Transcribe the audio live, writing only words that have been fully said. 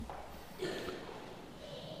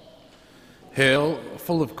Hail,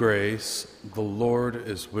 full of grace, the Lord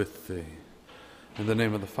is with thee. In the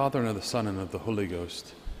name of the Father, and of the Son, and of the Holy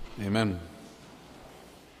Ghost. Amen.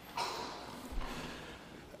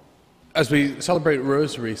 As we celebrate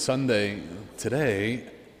Rosary Sunday today,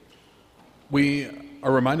 we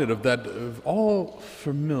are reminded of all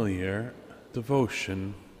familiar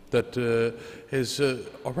devotion that is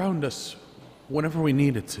around us whenever we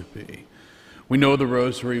need it to be. We know the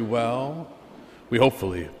Rosary well. We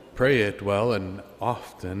hopefully pray it well and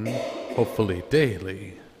often, hopefully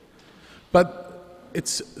daily. But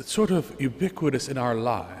it's sort of ubiquitous in our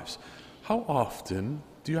lives. How often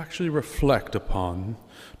do you actually reflect upon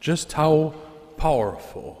just how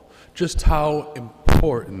powerful, just how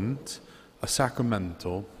important a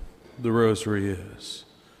sacramental the Rosary is?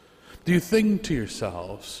 Do you think to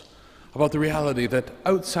yourselves about the reality that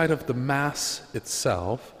outside of the Mass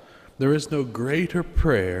itself, there is no greater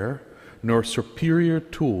prayer nor superior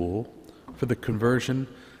tool for the conversion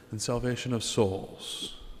and salvation of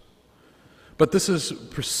souls? But this is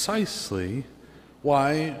precisely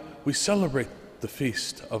why we celebrate the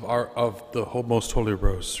feast of the Most Holy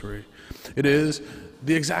Rosary. It is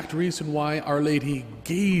the exact reason why Our Lady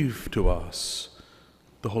gave to us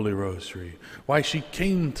the Holy Rosary, why she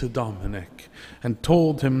came to Dominic and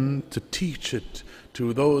told him to teach it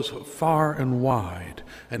to those far and wide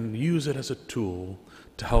and use it as a tool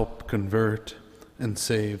to help convert and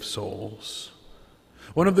save souls.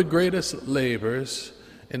 One of the greatest labors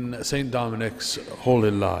in St. Dominic's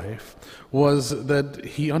holy life was that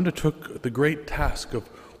he undertook the great task of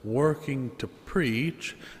working to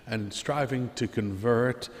preach and striving to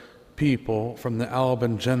convert people from the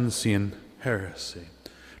Albigensian heresy.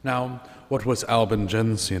 Now, what was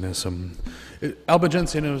Albigensianism?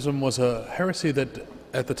 Albigensianism was a heresy that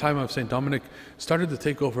at the time of St. Dominic started to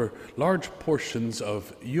take over large portions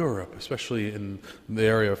of Europe, especially in the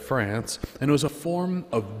area of France, and it was a form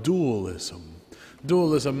of dualism.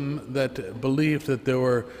 Dualism that believed that there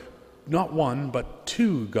were not one but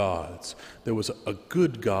two gods. There was a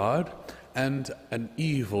good God and an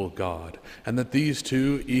evil God, and that these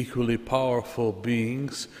two equally powerful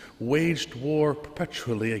beings waged war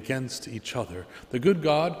perpetually against each other. The good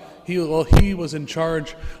God, he was in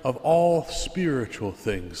charge of all spiritual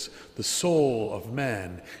things, the soul of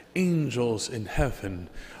man, angels in heaven.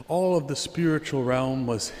 All of the spiritual realm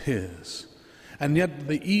was his. And yet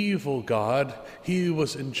the evil God, he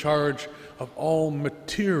was in charge of all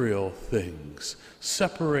material things,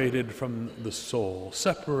 separated from the soul,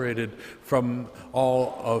 separated from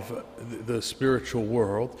all of the spiritual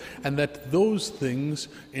world, and that those things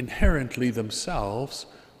inherently themselves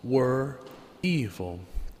were evil.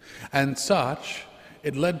 And such,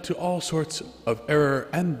 it led to all sorts of error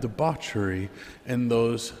and debauchery in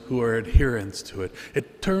those who are adherents to it.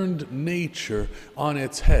 It turned nature on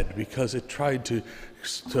its head because it tried to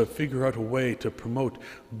figure out a way to promote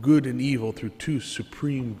good and evil through two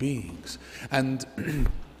supreme beings. And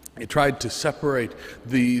it tried to separate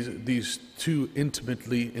these two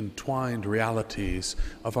intimately entwined realities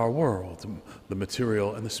of our world, the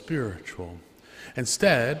material and the spiritual.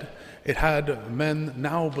 Instead, it had men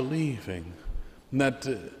now believing that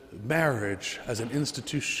marriage as an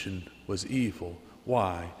institution was evil.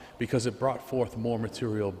 Why? Because it brought forth more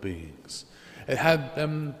material beings. It had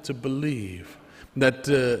them to believe that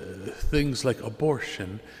things like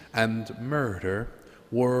abortion and murder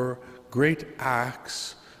were great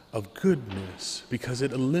acts of goodness because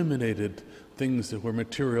it eliminated things that were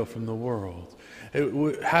material from the world.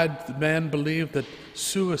 It had man believe that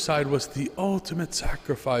suicide was the ultimate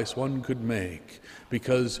sacrifice one could make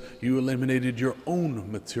because you eliminated your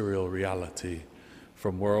own material reality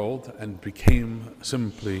from world and became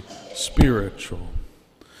simply spiritual.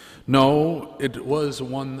 No, it was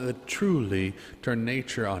one that truly turned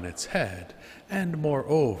nature on its head and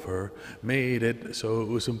moreover made it so it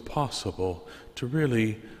was impossible to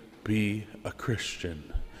really be a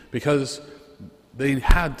Christian because they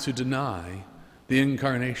had to deny the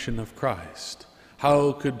incarnation of Christ.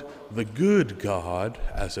 How could the good God,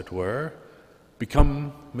 as it were,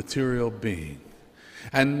 become material being?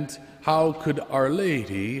 And how could Our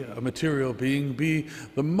Lady, a material being, be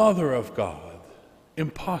the Mother of God?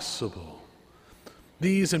 Impossible.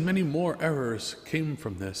 These and many more errors came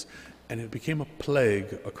from this, and it became a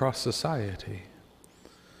plague across society.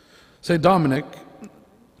 St. Dominic,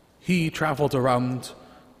 he traveled around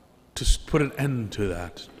to put an end to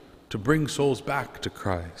that, to bring souls back to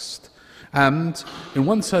Christ. And in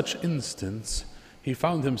one such instance, he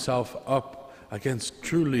found himself up against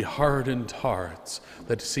truly hardened hearts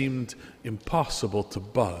that seemed impossible to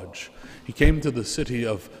budge. He came to the city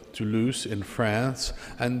of Toulouse in France,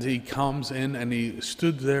 and he comes in and he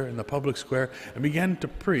stood there in the public square and began to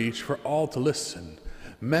preach for all to listen.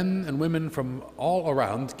 Men and women from all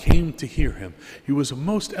around came to hear him. He was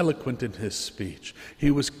most eloquent in his speech.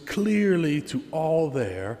 He was clearly to all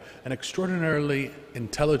there an extraordinarily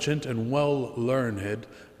intelligent and well-learned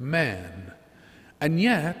man. And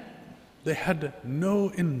yet, they had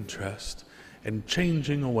no interest in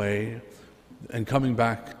changing away and coming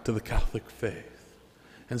back to the Catholic faith.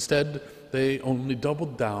 Instead, they only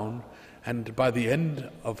doubled down, and by the end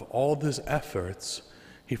of all his efforts,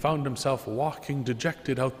 he found himself walking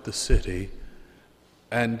dejected out the city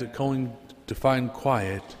and going to find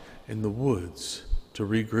quiet in the woods to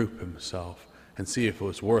regroup himself and see if it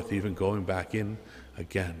was worth even going back in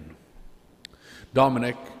again.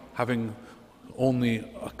 Dominic, having only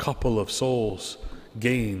a couple of souls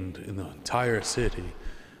gained in the entire city,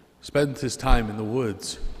 spent his time in the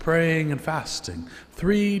woods praying and fasting.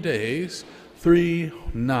 3 days, 3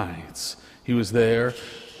 nights he was there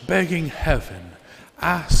begging heaven,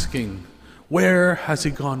 asking, where has he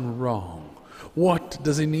gone wrong? What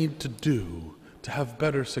does he need to do to have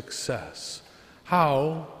better success?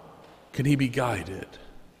 How can he be guided?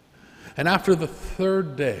 And after the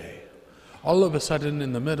 3rd day, all of a sudden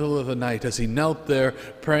in the middle of the night, as he knelt there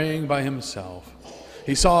praying by himself,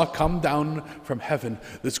 he saw come down from heaven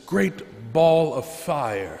this great ball of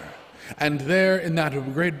fire. And there in that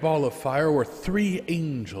great ball of fire were 3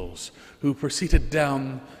 angels who proceeded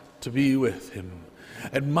down to be with him.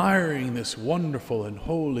 Admiring this wonderful and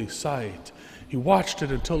holy sight, he watched it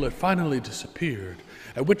until it finally disappeared,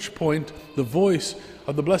 at which point the voice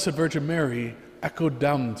of the Blessed Virgin Mary echoed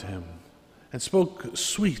down to him and spoke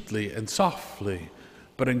sweetly and softly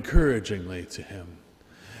but encouragingly to him,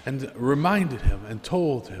 and reminded him and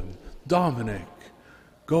told him, Dominic,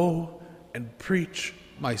 go and preach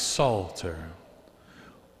my Psalter.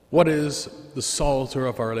 What is the Psalter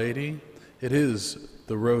of Our Lady? It is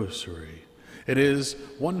the Rosary. It is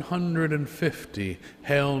 150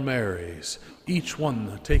 Hail Marys, each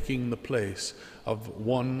one taking the place of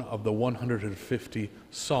one of the 150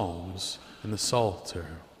 Psalms in the Psalter.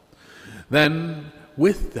 Then,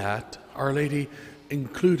 with that, Our Lady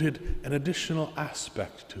included an additional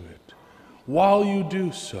aspect to it. While you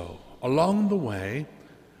do so, along the way,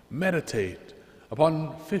 meditate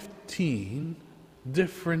upon 15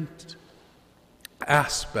 different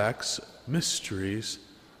aspects, mysteries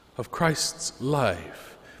of Christ's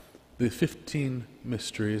life, the 15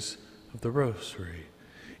 mysteries of the Rosary.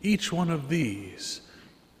 Each one of these,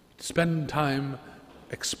 spend time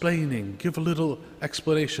explaining, give a little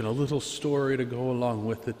explanation, a little story to go along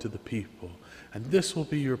with it to the people. And this will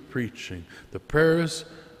be your preaching, the prayers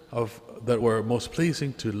that were most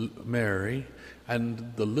pleasing to Mary,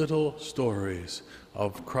 and the little stories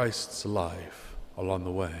of Christ's life along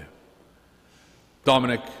the way.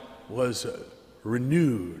 Dominic was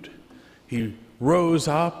renewed. He rose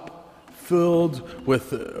up, filled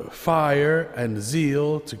with fire and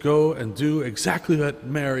zeal to go and do exactly what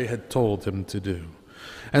Mary had told him to do.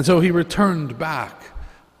 And so he returned back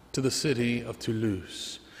to the city of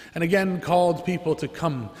Toulouse and again called people to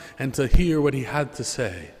come and to hear what he had to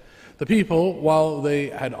say. The people, while they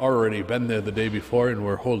had already been there the day before and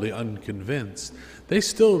were wholly unconvinced, they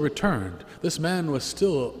still returned. This man was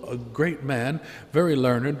still a great man, very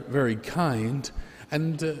learned, very kind,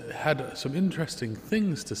 and had some interesting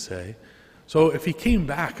things to say. So if he came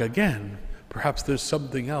back again, perhaps there's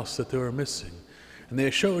something else that they were missing. And they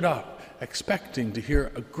showed up expecting to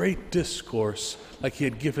hear a great discourse like he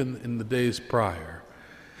had given in the days prior.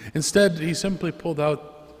 Instead, he simply pulled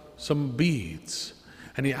out some beads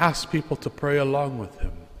and he asked people to pray along with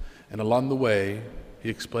him. And along the way, he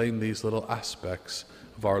explained these little aspects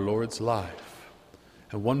of our Lord's life.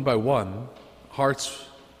 And one by one, hearts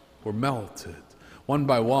were melted. One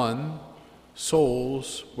by one,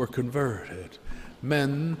 souls were converted.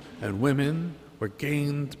 Men and women were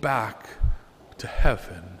gained back to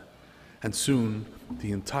heaven. And soon,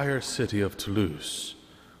 the entire city of Toulouse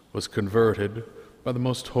was converted by the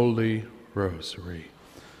Most Holy Rosary.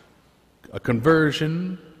 A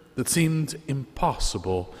conversion that seemed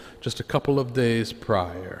impossible just a couple of days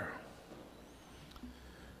prior.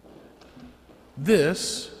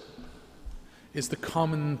 This is the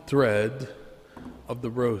common thread of the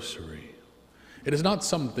Rosary. It is not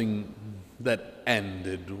something that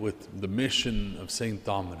ended with the mission of St.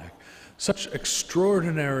 Dominic. Such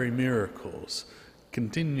extraordinary miracles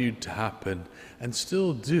continued to happen and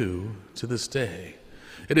still do to this day.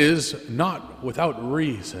 It is not without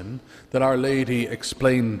reason that Our Lady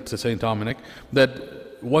explained to St. Dominic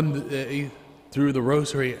that one day, through the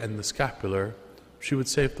rosary and the scapular, she would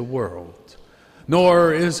save the world.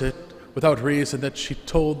 Nor is it without reason that she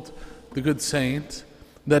told the good saint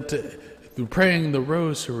that through praying the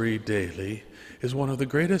rosary daily is one of the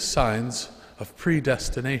greatest signs of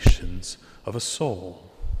predestinations of a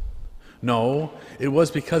soul. No, it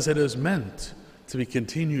was because it is meant to be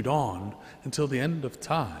continued on until the end of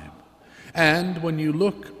time. And when you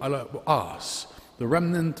look at us, the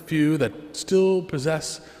remnant few that still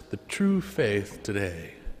possess the true faith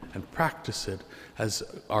today and practice it as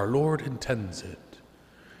our Lord intends it,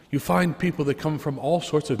 you find people that come from all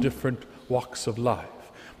sorts of different walks of life.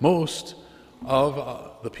 Most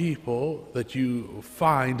of the people that you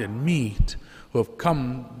find and meet who have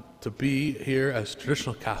come to be here as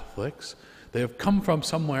traditional Catholics, they have come from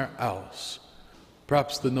somewhere else.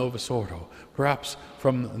 Perhaps the Novus Ordo, perhaps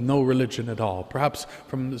from no religion at all, perhaps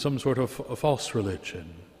from some sort of a false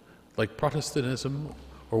religion, like Protestantism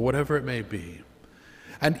or whatever it may be.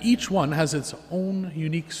 And each one has its own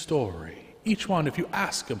unique story. Each one, if you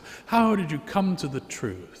ask them, how did you come to the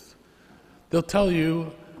truth? They'll tell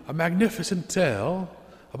you a magnificent tale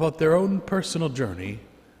about their own personal journey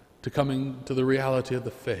to coming to the reality of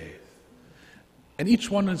the faith. And each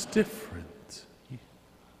one is different.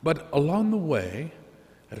 But along the way,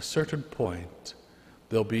 at a certain point,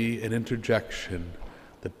 there'll be an interjection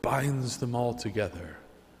that binds them all together.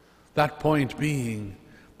 That point being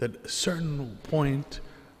that at a certain point,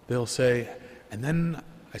 they'll say, and then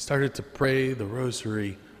I started to pray the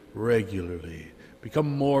rosary regularly,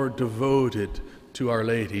 become more devoted to Our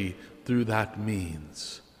Lady through that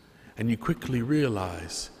means. And you quickly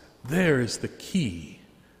realize there is the key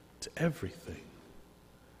to everything.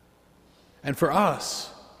 And for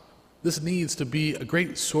us, this needs to be a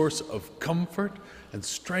great source of comfort and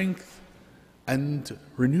strength and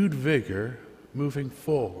renewed vigor moving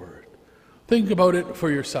forward. Think about it for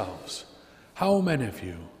yourselves. How many of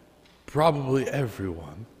you, probably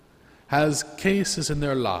everyone, has cases in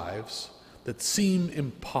their lives that seem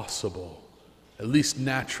impossible, at least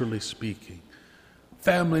naturally speaking?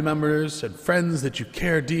 Family members and friends that you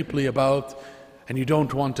care deeply about and you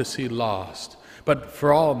don't want to see lost, but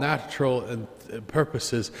for all natural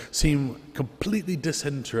purposes seem completely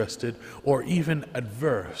disinterested or even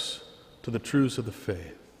adverse to the truths of the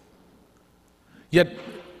faith. Yet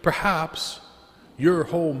perhaps your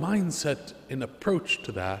whole mindset and approach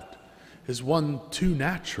to that is one too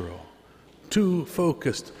natural, too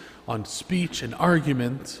focused on speech and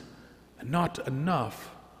argument, and not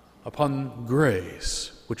enough upon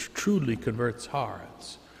grace, which truly converts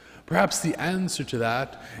hearts. Perhaps the answer to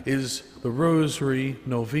that is the Rosary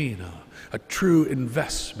Novena, a true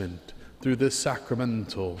investment through this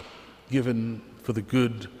sacramental given for the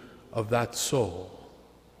good of that soul.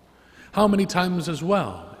 How many times as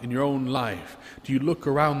well in your own life do you look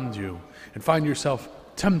around you and find yourself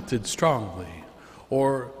tempted strongly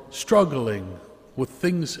or struggling with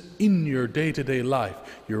things in your day-to-day life,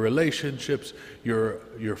 your relationships, your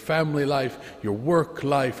family life, your work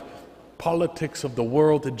life, politics of the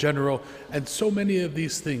world in general, and so many of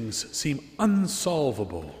these things seem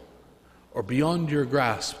unsolvable or beyond your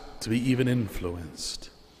grasp to be even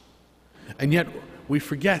influenced. And yet we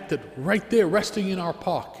forget that right there, resting in our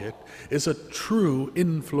pocket, is a true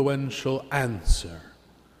influential answer.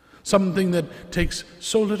 Something that takes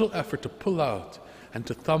so little effort to pull out and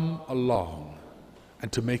to thumb along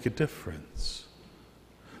and to make a difference.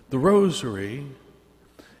 The Rosary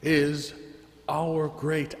is our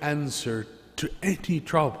great answer to any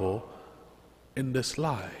trouble in this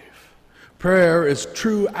life. Prayer is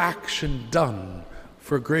true action done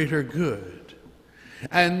for greater good.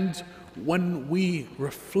 And when we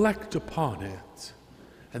reflect upon it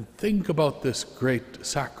and think about this great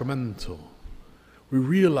sacramental, we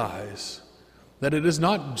realize that it is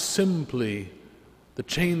not simply the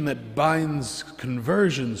chain that binds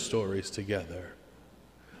conversion stories together,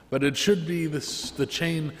 but it should be the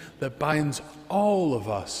chain that binds all of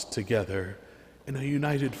us together in a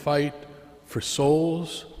united fight for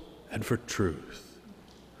souls and for truth.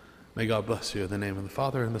 May God bless you in the name of the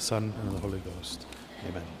Father, and the Son, and the Holy Ghost.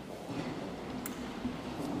 Amen.